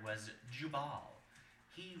brother was Jubal.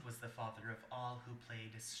 He was the father of all who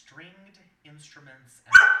played stringed instruments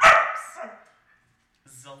and harps.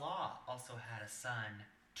 Zillah also had a son,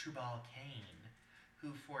 Tubal-Cain,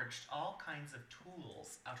 who forged all kinds of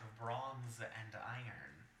tools out of bronze and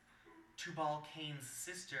iron. Tubal-Cain's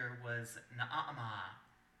sister was Naamah.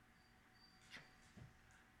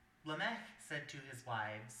 Lamech said to his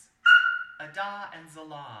wives, Adah and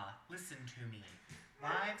Zillah, listen to me.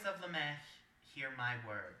 Wives of Lamech, hear my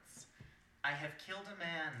words. I have killed a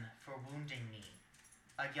man for wounding me,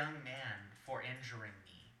 a young man for injuring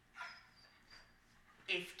me.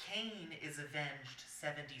 If Cain is avenged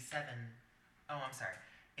 7 times,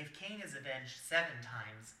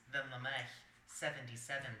 then Lamech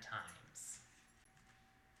 77 times.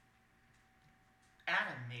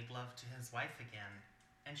 Adam made love to his wife again,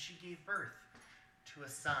 and she gave birth to a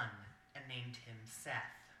son and named him Seth.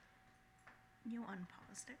 You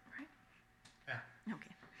unpaused it, right? Yeah.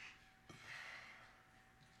 Okay.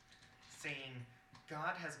 Saying,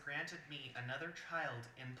 God has granted me another child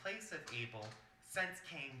in place of Abel, since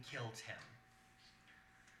Cain killed him.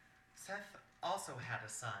 Seth also had a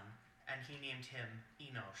son, and he named him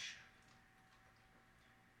Enosh.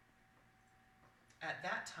 At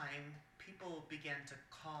that time, people began to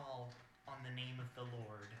call on the name of the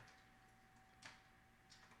Lord.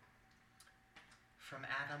 From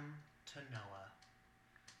Adam to Noah.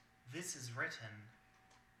 This is the written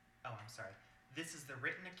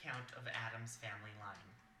account of Adam's family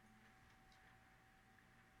line.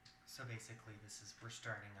 So basically, we're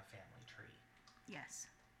starting a family tree. Yes.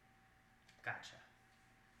 Gotcha.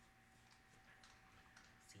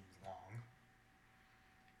 Seems long.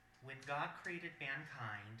 When God created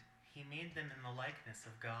mankind, he made them in the likeness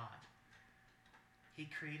of God. He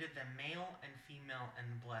created them male and female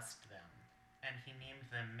and blessed them, and he named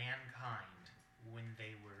them mankind when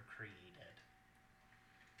they were created.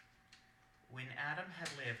 When Adam had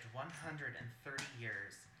lived 130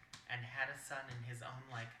 years and had a son in his own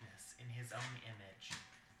likeness, in his own image,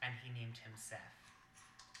 and he named him Seth.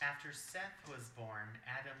 After Seth was born,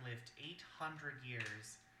 Adam lived 800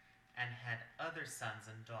 years and had other sons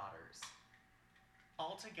and daughters.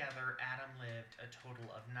 Altogether, Adam lived a total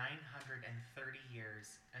of 930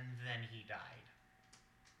 years, and then he died.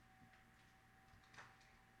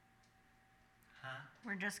 Huh?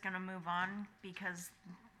 We're just going to move on because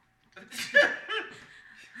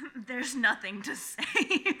there's nothing to say.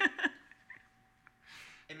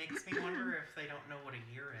 It makes me wonder if they don't know what a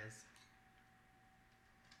year is.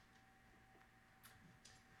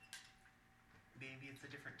 Maybe it's a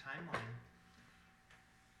different timeline.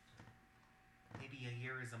 Maybe a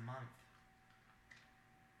year is a month.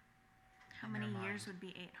 How in many their years mind. would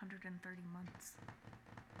be 830 months?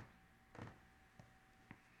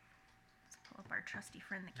 Let's pull up our trusty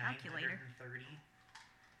friend, the calculator. 930.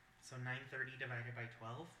 So 930 divided by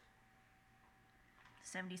 12.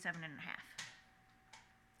 77 and a half.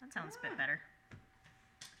 That sounds a bit Ah. better.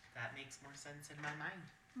 That makes more sense in my mind.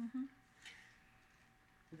 Mm-hmm.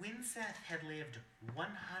 When Seth had lived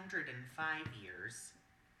 105 years,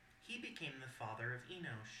 he became the father of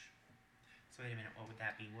Enosh. So wait a minute, what would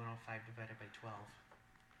that be? 105 divided by 12.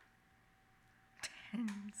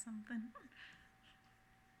 10 something.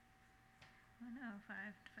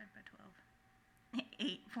 105 divided by 12.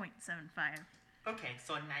 8.75. Okay,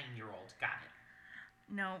 so a 9-year-old. Got it.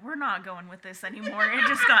 No, we're not going with this anymore. It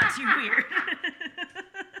just got too weird.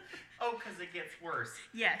 Oh, because it gets worse.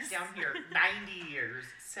 Yes. Down here, 90 years,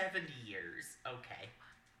 70 years. Okay.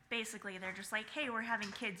 Basically, they're just like, hey, we're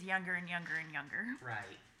having kids younger and younger and younger.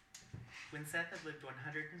 Right. When Seth had lived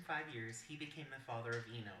 105 years, he became the father of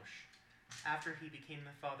Enosh. After he became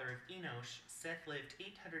the father of Enosh, Seth lived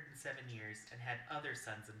 807 years and had other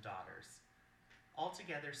sons and daughters.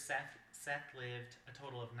 Altogether, Seth lived a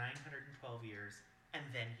total of 912 years, and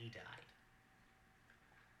then he died.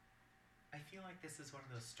 I feel like this is one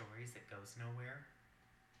of those stories that goes nowhere.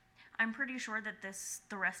 I'm pretty sure that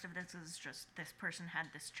the rest of this is just this person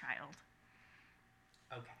had this child.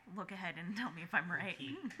 Okay. Look ahead and tell me if I'm right.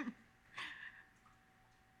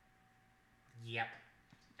 Yep.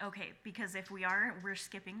 Okay, because if we're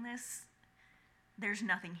skipping this, there's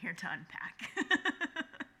nothing here to unpack.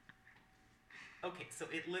 Okay, so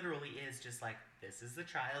it literally is just like, this is a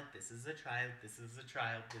child, this is a child, this is a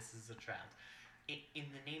child, this is a child. In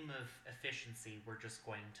the name of efficiency, we're just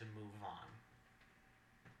going to move on.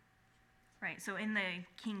 Right, so in the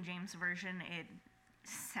King James Version, it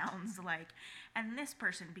sounds like, and this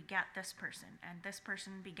person begat this person, and this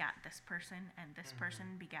person begat this person, and this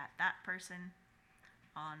person begat that person,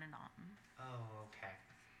 on and on. Oh, okay.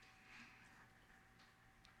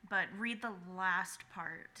 But read the last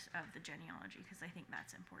part of the genealogy, because I think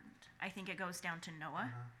that's important. I think it goes down to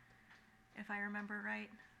Noah, if I remember right.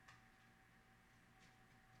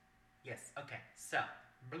 Yes, okay. So,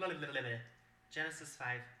 Genesis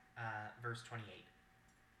 5, verse 28.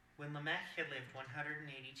 When Lamech had lived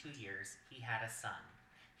 182 years, he had a son.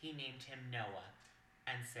 He named him Noah,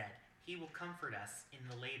 and said, he will comfort us in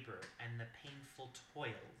the labor and the painful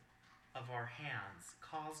toil of our hands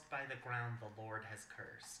caused by the ground the Lord has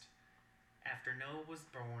cursed. After Noah was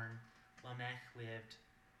born, Lamech lived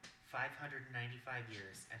 595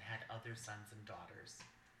 years and had other sons and daughters.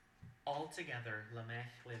 Altogether, Lamech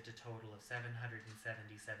lived a total of 777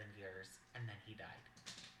 years, and then he died.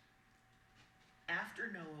 After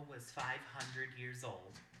Noah was 500 years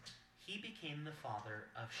old, he became the father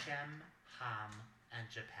of Shem, Ham, and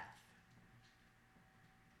Japheth.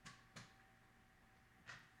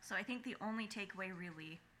 So I think the only takeaway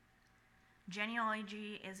really,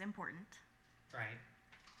 genealogy is important. Right.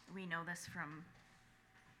 We know this from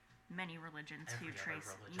many religions Every who other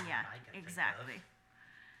trace. religion Yeah, I can think exactly.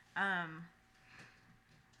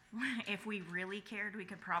 If we really cared, we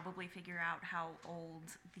could probably figure out how old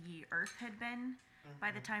the earth had been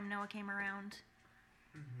by the time Noah came around.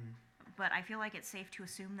 But I feel like it's safe to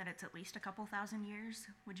assume that it's at least a couple thousand years.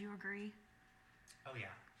 Would you agree? Oh,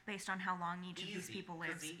 yeah. Based on how long each of these Easy, people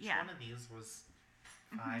lived. 'cause each Yeah. one of these was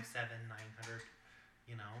 5, 7, 900,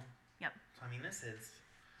 you know? Yep. So, I mean, this is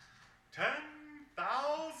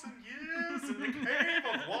 10,000 years in the Cave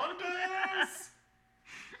of Wonders!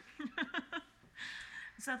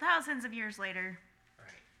 So thousands of years later,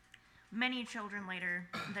 Right. many children later,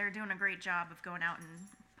 they're doing a great job of going out and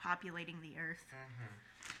populating the earth.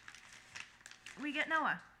 We get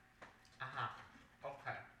Noah.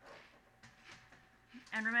 Okay.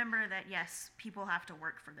 And remember that, yes, people have to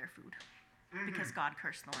work for their food. Because God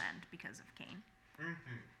cursed the land because of Cain.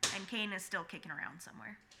 And Cain is still kicking around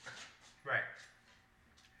somewhere. Right.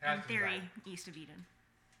 In theory, east of Eden.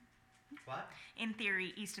 What? In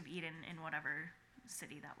theory, east of Eden in whatever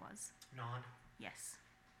city that was. Nod. Yes.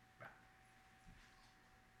 Right.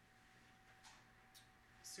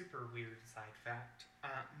 Super weird side fact.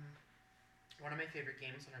 One of my favorite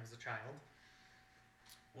games when I was a child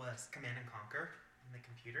was Command and Conquer on the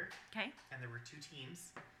computer. Okay. And there were 2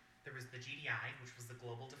 teams. There was the GDI, which was the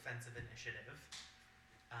Global Defensive Initiative.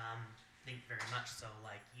 Think very much so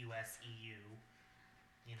like US, EU,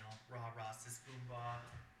 you know, rah rah, sis boom bah.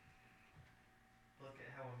 Look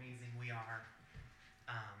at how amazing we are.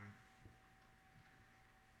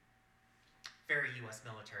 Very US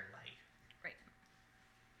military like. Right.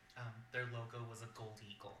 Their logo was a gold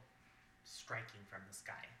eagle striking from the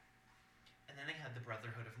sky. And then they had the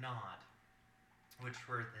Brotherhood of Nod, which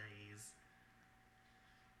were these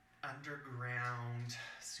underground,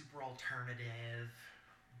 super alternative,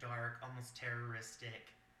 dark, almost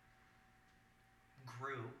terroristic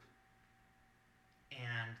group,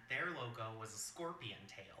 and their logo was a scorpion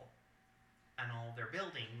tail, and all their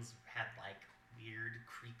buildings had like weird,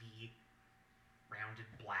 creepy, rounded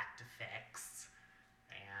black defects,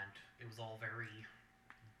 and it was all very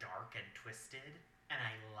dark and twisted, and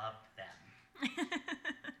I loved them.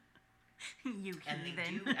 You And they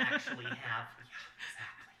heathen. do actually have,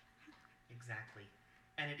 exactly,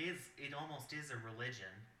 and it almost is a religion,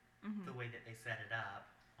 the way that they set it up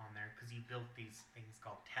on there, because you build these things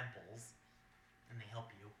called temples, and they help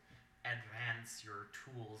you advance your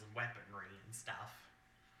tools and weaponry and stuff.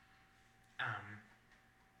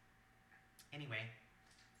 Anyway,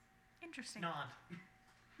 Interesting. nod.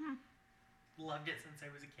 Loved it since I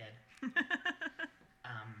was a kid.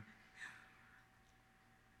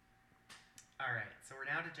 Alright, so we're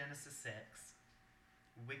now to Genesis 6.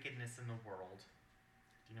 Wickedness in the world.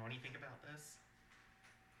 Do you know anything about this?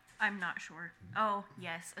 I'm not sure. Oh,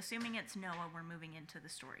 yes. Assuming it's Noah, we're moving into the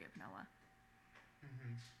story of Noah.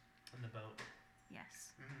 In the boat.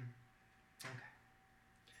 Yes, Okay.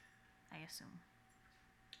 I assume.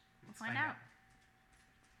 Let's find out.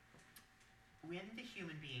 When the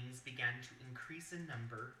human beings began to increase in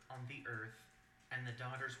number on the earth, and the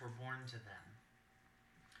daughters were born to them,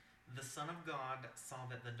 the Son of God saw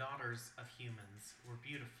that the daughters of humans were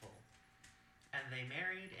beautiful, and they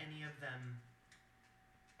married any of them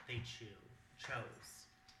they chose.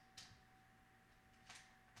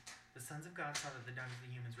 The sons of God saw that the daughters of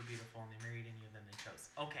the humans were beautiful, and they married any of them they chose.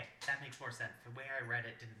 Okay, that makes more sense. The way I read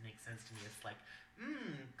it didn't make sense to me. It's like,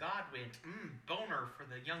 God went, boner for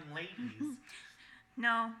the young ladies.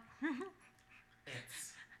 No.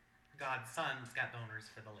 It's God's sons got boners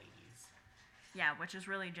for the ladies. Yeah, which is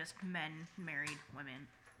really just men married women.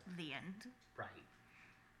 The end. Right.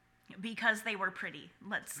 Because they were pretty.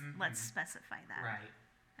 Let's specify that. Right.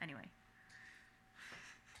 Anyway.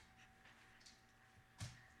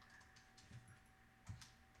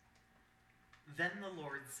 Then the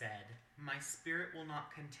Lord said, My spirit will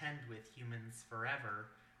not contend with humans forever,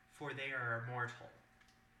 for they are immortal.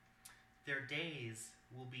 Their days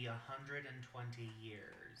will be 120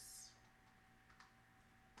 years.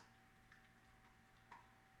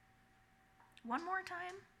 One more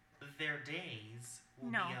time? Their days will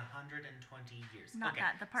No. be 120 years. Not okay,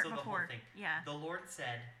 that. The part so before. The whole thing. Yeah. The Lord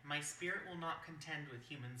said, My spirit will not contend with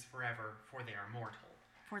humans forever, for they are mortal.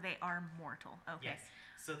 For they are mortal. Okay. Yes.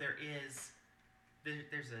 So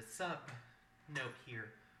there's a sub note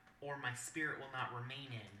here, or my spirit will not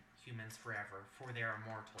remain in humans forever, for they are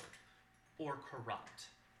mortal, or corrupt.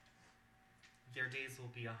 Their days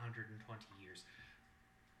will be 120 years.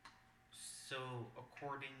 So,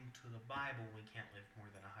 according to the Bible, we can't live more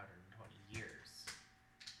than 120 years.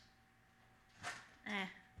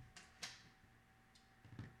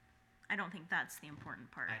 I don't think that's the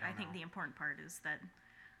important part. I think know. the important part is that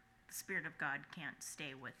the Spirit of God can't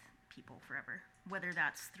stay with people forever. Whether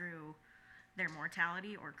that's through their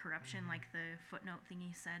mortality or corruption, like the footnote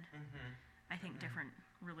thingy said. I think different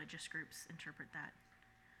religious groups interpret that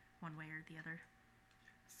one way or the other.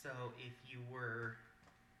 So, if you were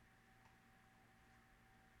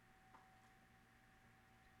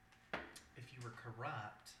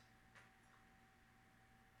corrupt,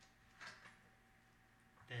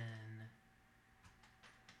 then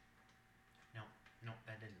nope,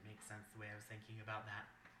 that didn't make sense the way I was thinking about that.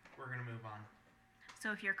 We're gonna move on.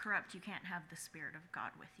 So if you're corrupt, you can't have the Spirit of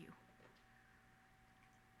God with you.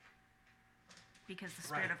 Because the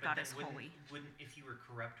Spirit Right, of but God then is holy. Wouldn't if you were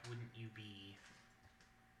corrupt, wouldn't you be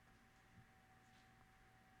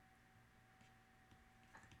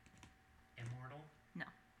immortal? No.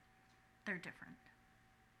 They're different.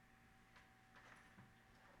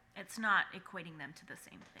 It's not equating them to the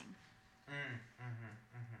same thing.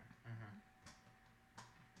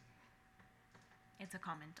 It's a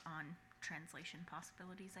comment on translation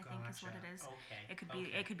possibilities, I think is what it is. Okay.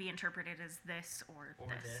 It could be interpreted as this or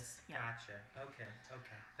this. Yeah. Gotcha. Okay.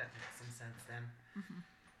 That makes some sense then.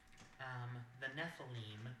 The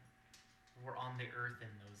Nephilim were on the earth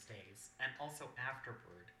in those days, and also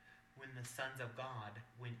afterward, when the sons of God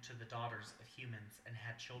went to the daughters of humans and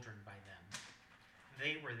had children by them.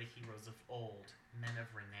 They were the heroes of old, men of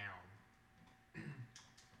renown.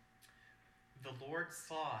 The Lord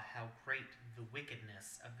saw how great the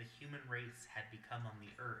wickedness of the human race had become on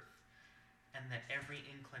the earth, and that every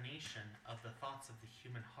inclination of the thoughts of the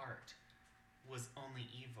human heart was only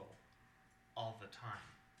evil all the time.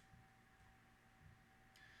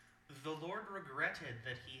 The Lord regretted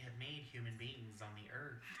that he had made human beings on the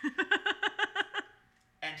earth,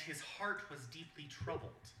 and his heart was deeply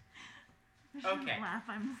troubled. Okay. Laugh,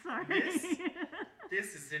 I'm sorry.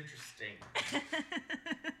 This is interesting.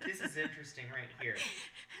 This is interesting right here.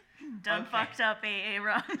 Done Okay. fucked up, AA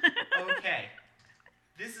Ron. Okay.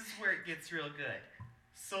 This is where it gets real good.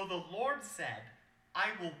 So the Lord said, I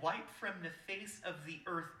will wipe from the face of the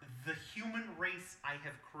earth the human race I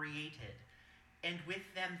have created, and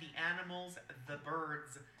with them the animals, the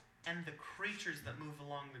birds, and the creatures that move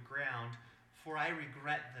along the ground, for I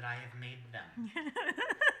regret that I have made them.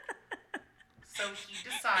 So he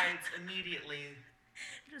decides immediately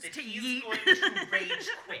Just that to he's yeet. going to rage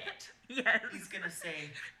quit. Yes. He's going to say,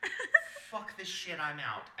 fuck this shit, I'm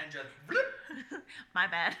out. And just, bloop. My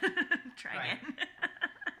bad. Try Right. again.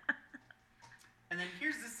 And then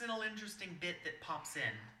here's this little interesting bit that pops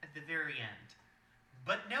in at the very end.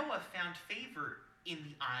 But Noah found favor in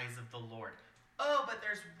the eyes of the Lord. Oh, but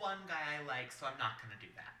there's one guy I like, so I'm not going to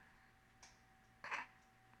do that.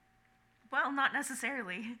 Well, not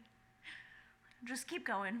necessarily. Just keep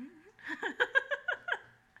going.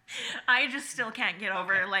 I just still can't get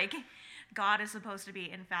over, Okay. God is supposed to be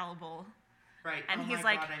infallible. Right. And oh he's my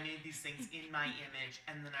like- God, I made these things in my image,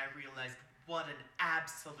 and then I realized what an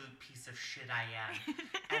absolute piece of shit I am.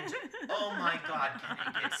 And oh my God, can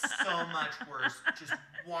it get so much worse just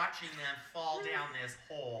watching them fall down this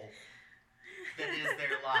hole that is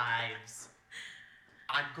their lives.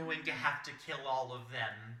 I'm going to have to kill all of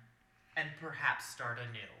them and perhaps start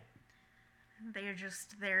anew.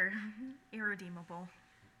 They're irredeemable.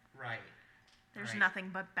 Right. There's Right. nothing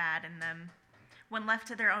but bad in them. When left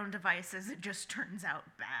to their own devices, it just turns out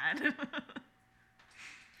bad.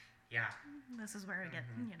 Yeah. This is where we get,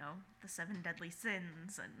 Mhm. the 7 deadly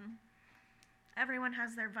sins, and everyone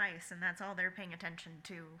has their vice, and that's all they're paying attention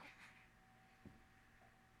to.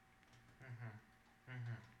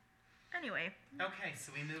 Anyway, Okay,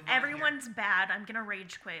 so we move on. everyone's bad. I'm gonna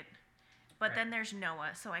rage quit. But Right. then there's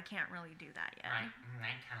Noah, so I can't really do that yet. Here.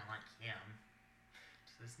 Right. I kind of like him.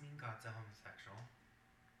 Does this mean God's a homosexual?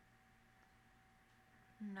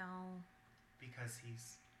 No. Because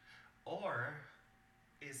he's. Or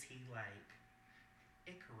is he like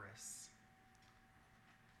Icarus?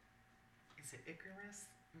 Is it Icarus?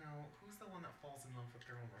 No. Who's the one that falls in love with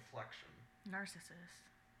their own reflection? Narcissus.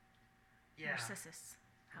 Yeah. Narcissus.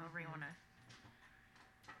 However you want to.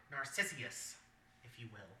 Narcissus, if you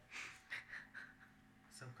will.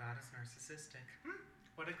 So God is narcissistic.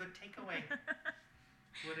 What a good takeaway.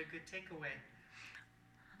 What a good takeaway.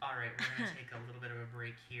 All right, we're going to take a little bit of a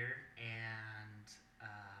break here. And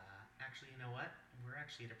actually, you know what? We're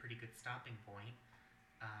actually at a pretty good stopping point.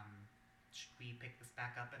 Should we pick this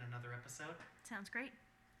back up in another episode? Sounds great.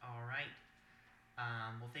 All right.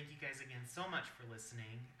 Well, thank you guys again so much for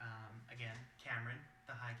listening. Again, Cameron,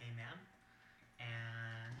 the High Gay Man,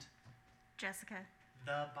 and Jessica.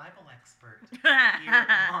 the Bible expert here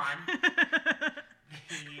on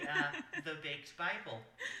the Baked Bible.